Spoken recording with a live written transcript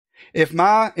if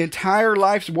my entire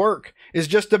life's work is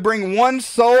just to bring one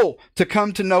soul to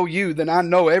come to know you, then I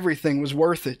know everything was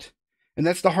worth it. And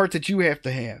that's the heart that you have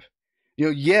to have.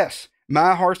 Yes,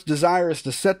 my heart's desire is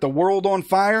to set the world on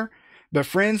fire. But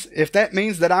friends, if that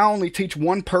means that I only teach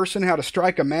one person how to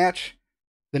strike a match,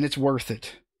 then it's worth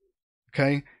it.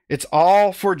 Okay? It's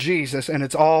all for Jesus, and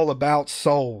it's all about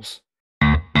souls.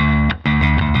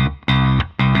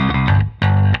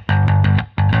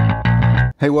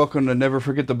 Hey, welcome to Never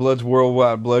Forget the Blood's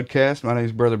Worldwide Bloodcast. My name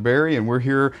is Brother Barry, and we're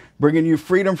here bringing you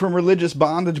freedom from religious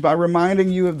bondage by reminding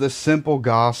you of the simple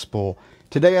gospel.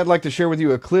 Today, I'd like to share with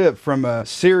you a clip from a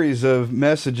series of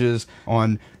messages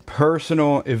on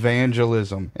personal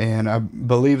evangelism. And I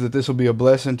believe that this will be a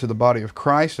blessing to the body of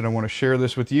Christ, and I want to share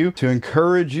this with you to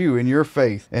encourage you in your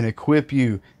faith and equip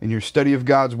you in your study of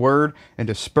God's Word and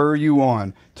to spur you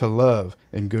on to love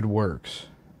and good works.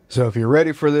 So if you're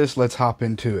ready for this, let's hop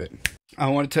into it. I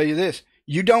want to tell you this.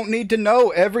 You don't need to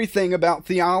know everything about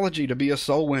theology to be a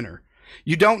soul winner.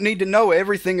 You don't need to know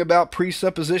everything about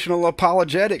presuppositional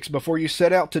apologetics before you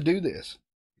set out to do this.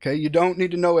 Okay? You don't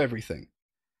need to know everything.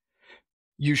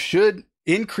 You should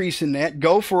increase in that.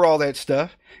 Go for all that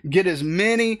stuff. Get as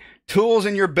many tools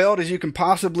in your belt as you can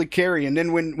possibly carry. And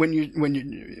then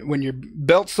when your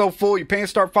belt's so full, your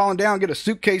pants start falling down, get a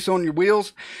suitcase on your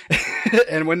wheels.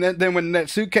 And when that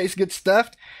suitcase gets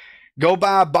stuffed, go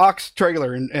buy a box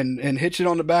trailer and hitch it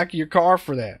on the back of your car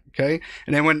for that. Okay.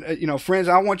 And then friends,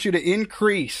 I want you to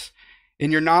increase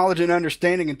in your knowledge and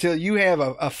understanding until you have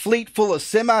a fleet full of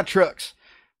semi trucks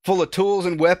full of tools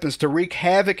and weapons to wreak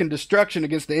havoc and destruction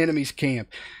against the enemy's camp,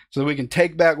 so that we can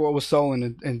take back what was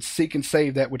stolen and seek and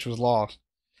save that which was lost.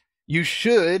 You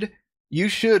should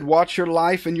watch your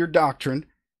life and your doctrine.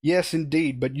 Yes,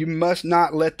 indeed. But you must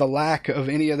not let the lack of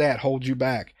any of that hold you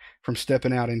back from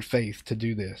stepping out in faith to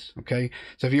do this. Okay.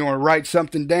 So if you want to write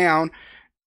something down,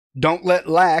 don't let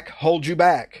lack hold you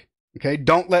back. Okay.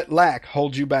 Don't let lack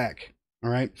hold you back. All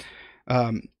right.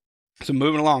 So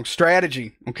moving along,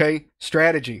 strategy, okay?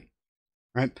 Strategy,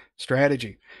 right?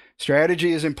 Strategy.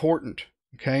 Strategy is important,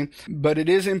 okay? But it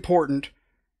is important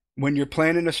when you're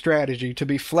planning a strategy to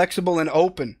be flexible and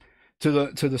open to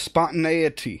the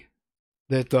spontaneity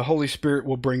that the Holy Spirit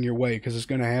will bring your way, because it's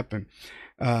going to happen.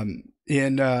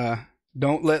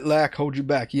 Don't let lack hold you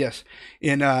back. Yes.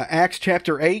 In Acts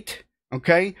chapter 8,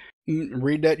 okay?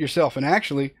 Read that yourself. And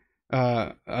actually,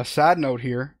 a side note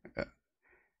here,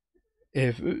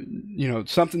 if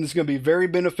something that's going to be very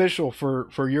beneficial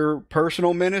for your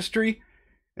personal ministry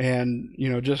and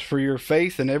just for your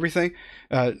faith and everything,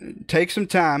 take some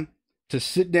time to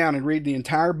sit down and read the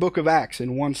entire book of Acts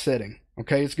in one setting.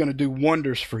 Okay, it's going to do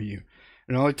wonders for you.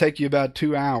 It'll only take you about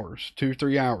 2 hours,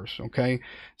 2-3 hours. Okay,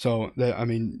 so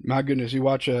my goodness, you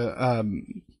watch you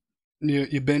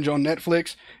binge on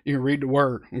Netflix, you can read the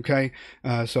Word. Okay,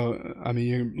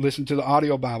 you listen to the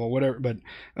audio Bible, whatever, but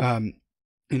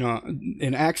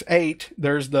in Acts 8,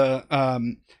 there's the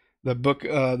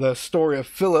story of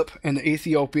Philip and the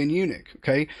Ethiopian eunuch.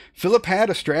 Okay, Philip had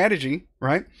a strategy,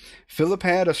 right? Philip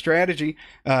had a strategy.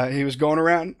 He was going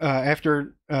around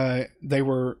after they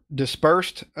were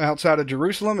dispersed outside of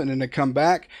Jerusalem, and then they come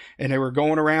back, and they were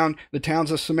going around the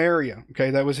towns of Samaria.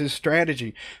 Okay, that was his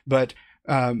strategy. But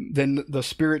then the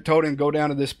Spirit told him, go down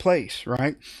to this place,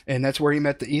 right? And that's where he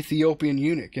met the Ethiopian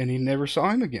eunuch, and he never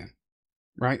saw him again.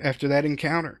 Right after that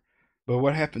encounter. But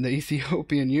what happened? The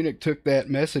Ethiopian eunuch took that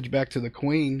message back to the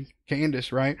queen,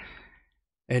 Candace, right?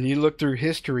 And you look through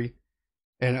history,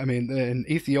 and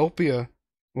Ethiopia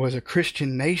was a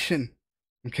Christian nation.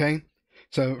 Okay?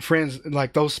 So, friends,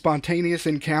 like those spontaneous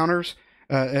encounters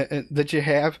that you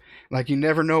have, like you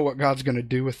never know what God's going to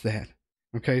do with that.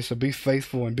 Okay? So be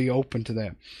faithful and be open to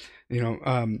that.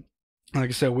 Like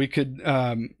I said, we could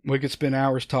spend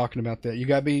hours talking about that. You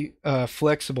got to be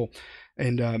flexible.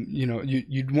 And,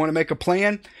 you'd want to make a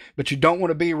plan, but you don't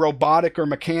want to be robotic or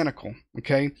mechanical.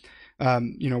 Okay.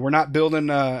 We're not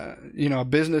building, a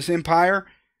business empire.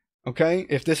 Okay.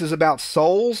 If this is about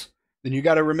souls, then you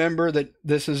got to remember that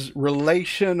this is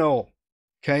relational.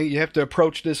 Okay. You have to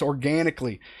approach this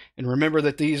organically and remember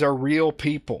that these are real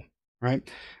people, right?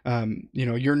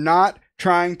 You're not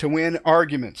trying to win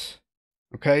arguments.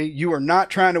 Okay. You are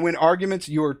not trying to win arguments.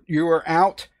 You are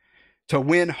out to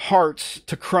win hearts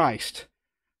to Christ.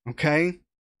 Okay?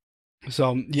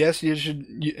 So, yes, you should,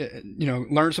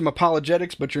 learn some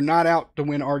apologetics, but you're not out to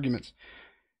win arguments.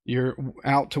 You're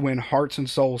out to win hearts and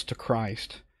souls to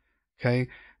Christ. Okay?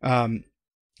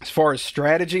 As far as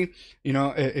strategy,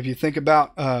 if you think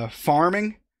about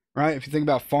farming, right? If you think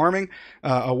about farming,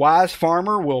 a wise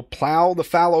farmer will plow the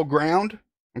fallow ground.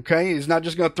 Okay, he's not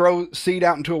just going to throw seed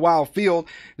out into a wild field.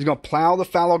 He's going to plow the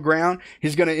fallow ground.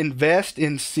 He's going to invest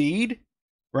in seed,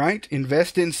 right?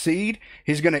 Invest in seed.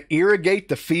 He's going to irrigate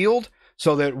the field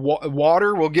so that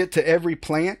water will get to every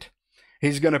plant.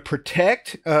 He's going to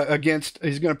protect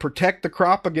he's going to protect the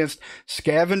crop against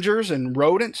scavengers and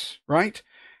rodents, right?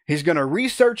 He's going to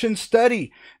research and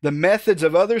study the methods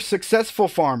of other successful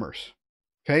farmers.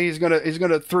 Okay, he's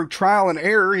gonna through trial and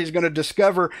error, he's gonna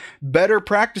discover better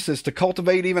practices to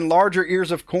cultivate even larger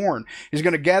ears of corn. He's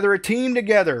gonna gather a team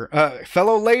together,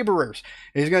 fellow laborers.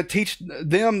 He's gonna teach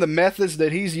them the methods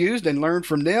that he's used and learn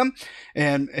from them,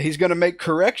 and he's gonna make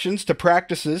corrections to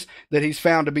practices that he's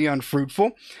found to be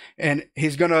unfruitful, and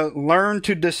he's gonna learn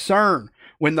to discern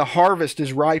when the harvest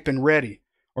is ripe and ready,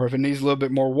 or if it needs a little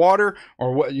bit more water,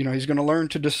 or what, he's gonna learn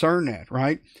to discern that,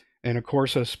 right? And of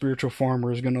course, a spiritual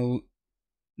farmer is gonna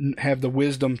have the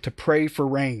wisdom to pray for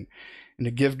rain and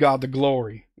to give God the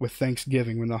glory with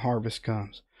thanksgiving when the harvest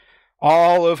comes.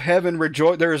 All of heaven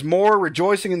rejoice. There is more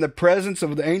rejoicing in the presence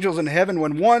of the angels in heaven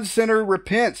when one sinner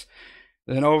repents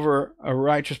than over a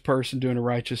righteous person doing a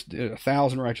righteous,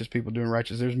 1,000 righteous people doing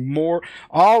righteous. There's more.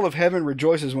 All of heaven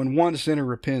rejoices when one sinner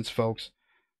repents, folks.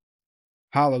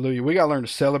 Hallelujah. We got to learn to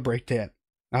celebrate that.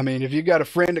 I mean, if you got a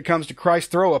friend that comes to Christ,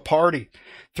 throw a party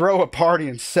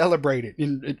and celebrate it,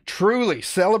 and truly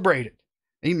celebrate it.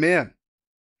 Amen.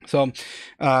 So,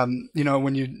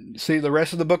 when you see the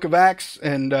rest of the book of Acts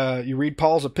and you read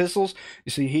Paul's epistles, you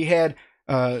see he had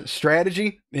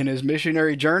strategy in his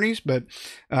missionary journeys, but,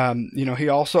 he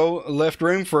also left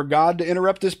room for God to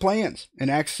interrupt his plans. In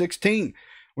Acts 16,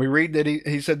 we read that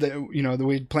he said that, that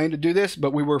we planned to do this,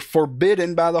 but we were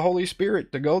forbidden by the Holy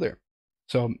Spirit to go there.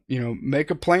 So, make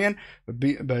a plan,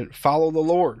 but follow the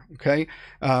Lord, okay?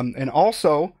 And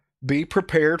also be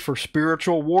prepared for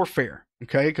spiritual warfare,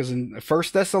 okay? Because in 1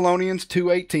 Thessalonians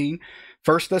 2:18,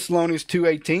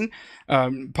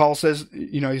 Paul says,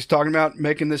 he's talking about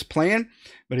making this plan,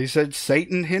 but he said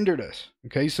Satan hindered us,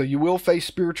 okay? So you will face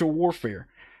spiritual warfare.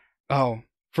 Oh,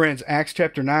 friends, Acts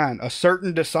chapter 9, a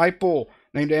certain disciple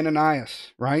named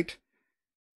Ananias, right?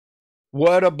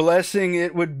 What a blessing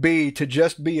it would be to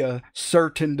just be a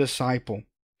certain disciple.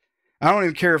 I don't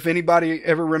even care if anybody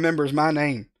ever remembers my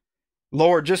name.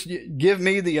 Lord, just give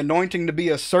me the anointing to be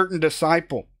a certain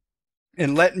disciple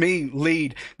and let me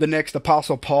lead the next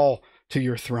Apostle Paul to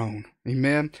your throne.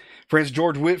 Amen. Friends,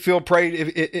 George Whitefield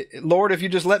prayed, Lord, if you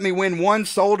just let me win one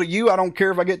soul to you, I don't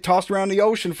care if I get tossed around the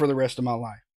ocean for the rest of my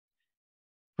life.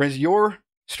 Friends, your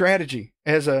strategy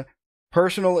as a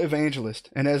personal evangelist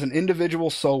and as an individual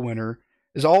soul winner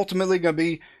is ultimately going to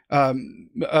be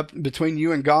up between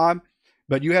you and God,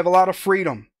 but you have a lot of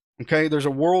freedom. Okay, there's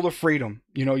a world of freedom.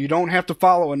 You don't have to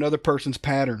follow another person's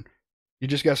pattern. You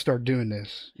just got to start doing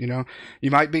this. You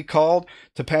might be called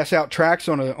to pass out tracts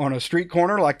on a street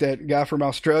corner like that guy from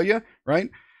Australia, right?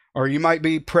 Or you might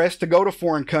be pressed to go to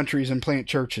foreign countries and plant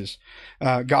churches.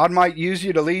 God might use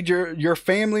you to lead your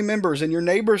family members and your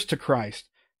neighbors to Christ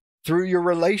through your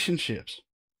relationships.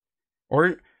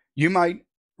 Or you might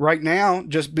right now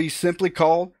just be simply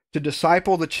called to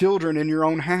disciple the children in your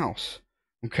own house.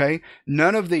 Okay?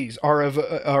 None of these are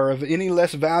of any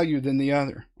less value than the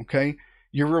other. Okay?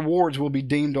 Your rewards will be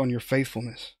deemed on your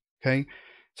faithfulness. Okay?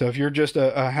 So if you're just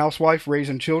a housewife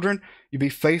raising children, you be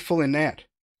faithful in that.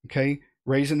 Okay?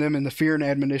 Raising them in the fear and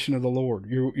admonition of the Lord.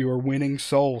 You are winning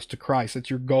souls to Christ.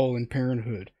 That's your goal in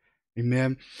parenthood.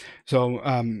 Amen. So,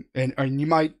 and you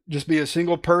might just be a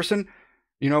single person,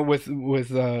 with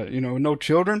no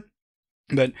children.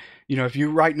 But, if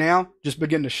you right now just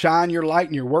begin to shine your light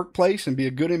in your workplace and be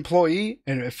a good employee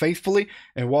and faithfully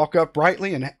and walk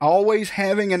uprightly and always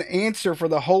having an answer for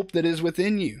the hope that is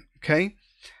within you. Okay.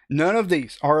 None of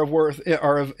these are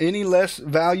of any less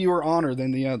value or honor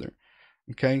than the other.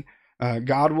 Okay.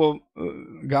 God will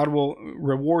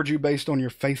reward you based on your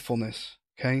faithfulness.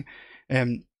 Okay.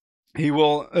 And He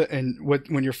will,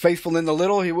 when you're faithful in the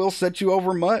little, He will set you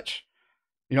over much.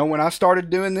 When I started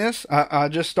doing this, I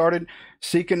just started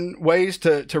seeking ways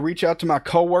to reach out to my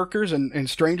coworkers and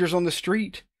strangers on the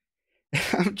street.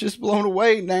 I'm just blown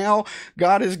away. Now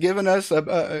God has given us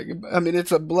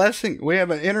it's a blessing. We have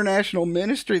an international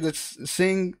ministry that's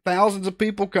seeing thousands of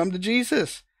people come to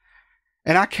Jesus.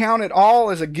 And I count it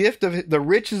all as a gift of the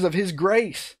riches of His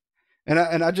grace. And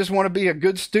I just want to be a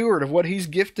good steward of what He's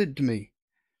gifted to me.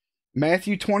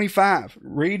 Matthew 25.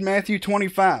 Read Matthew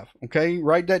 25. Okay,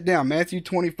 write that down. Matthew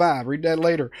 25. Read that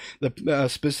later. The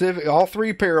specific, all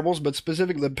three parables, but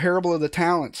specifically the parable of the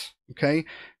talents. Okay,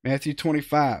 Matthew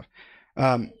 25.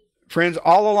 Friends,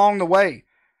 all along the way,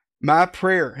 my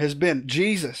prayer has been,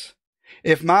 Jesus,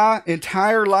 if my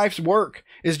entire life's work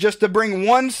is just to bring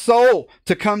one soul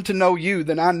to come to know you,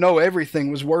 then I know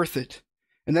everything was worth it.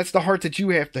 And that's the heart that you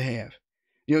have to have.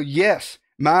 Yes,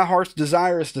 my heart's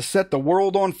desire is to set the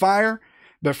world on fire.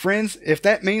 But friends, if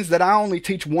that means that I only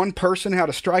teach one person how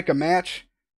to strike a match,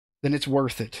 then it's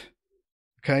worth it.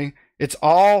 Okay? It's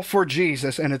all for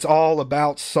Jesus, and it's all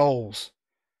about souls.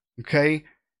 Okay?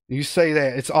 You say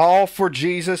that. It's all for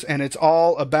Jesus, and it's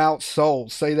all about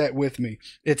souls. Say that with me.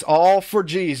 It's all for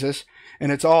Jesus,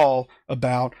 and it's all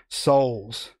about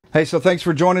souls. Hey, so thanks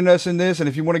for joining us in this. And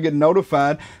if you want to get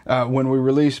notified when we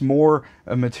release more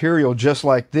material just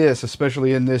like this,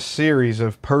 especially in this series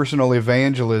of personal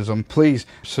evangelism, please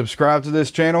subscribe to this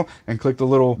channel and click the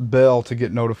little bell to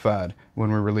get notified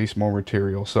when we release more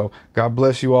material. So God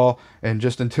bless you all. And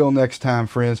just until next time,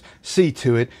 friends, see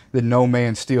to it that no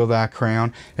man steal thy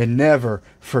crown, and never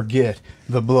forget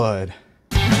the blood.